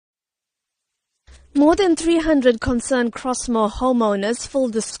More than 300 concerned Crossmoor homeowners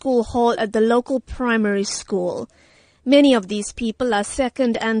filled the school hall at the local primary school. Many of these people are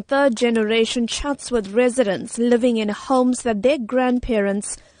second and third generation Chatsworth residents living in homes that their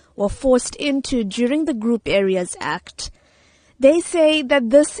grandparents were forced into during the Group Areas Act. They say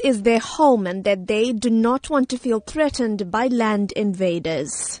that this is their home and that they do not want to feel threatened by land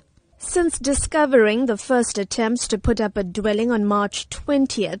invaders. Since discovering the first attempts to put up a dwelling on March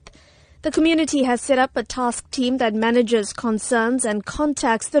 20th, the community has set up a task team that manages concerns and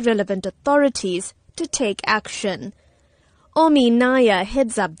contacts the relevant authorities to take action. Omi Naya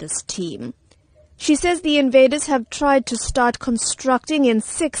heads up this team. She says the invaders have tried to start constructing in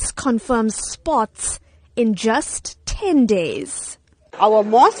 6 confirmed spots in just 10 days. Our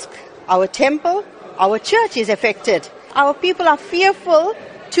mosque, our temple, our church is affected. Our people are fearful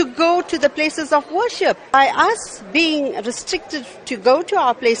to go to the places of worship. By us being restricted to go to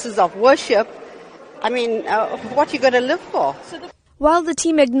our places of worship, what are you going to live for? While the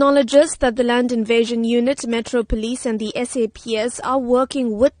team acknowledges that the Land Invasion Unit, Metro Police and the SAPS are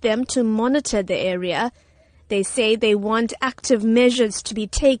working with them to monitor the area, they say they want active measures to be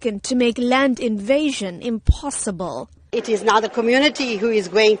taken to make land invasion impossible. It is now the community who is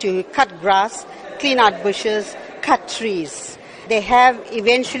going to cut grass, clean out bushes, cut trees. They have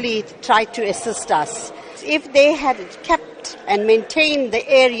eventually tried to assist us. If they had kept and maintained the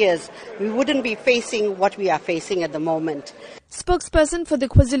areas, we wouldn't be facing what we are facing at the moment. Spokesperson for the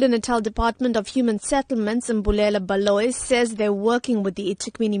KwaZulu-Natal Department of Human Settlements, Mbulela Baloy, says they're working with the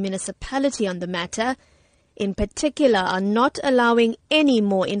eThekwini municipality on the matter. In particular, are not allowing any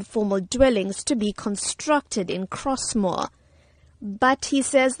more informal dwellings to be constructed in Crossmoor. But he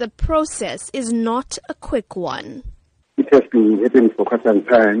says the process is not a quick one. It has been happening for quite some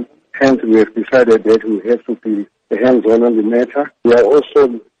time. Hence, we have decided that we have to be hands-on on the matter. We are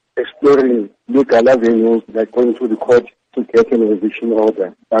also exploring legal avenues like going to the court to get an eviction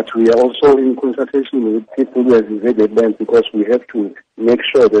order. But we are also in consultation with people who have invaded land because we have to make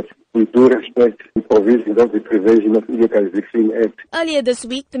sure that we do respect the provisions of the Prevention of Illegal Eviction Act. Earlier this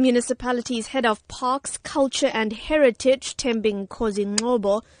week, the municipality's head of Parks, Culture and Heritage, Tembing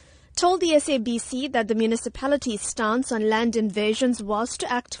Khozi-Ngobo, told the SABC that the municipality's stance on land invasions was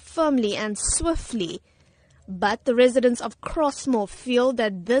to act firmly and swiftly. But the residents of Crossmoor feel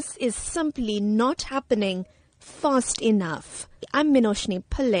that this is simply not happening fast enough. I'm Minoshni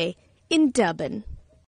Pillay in Durban.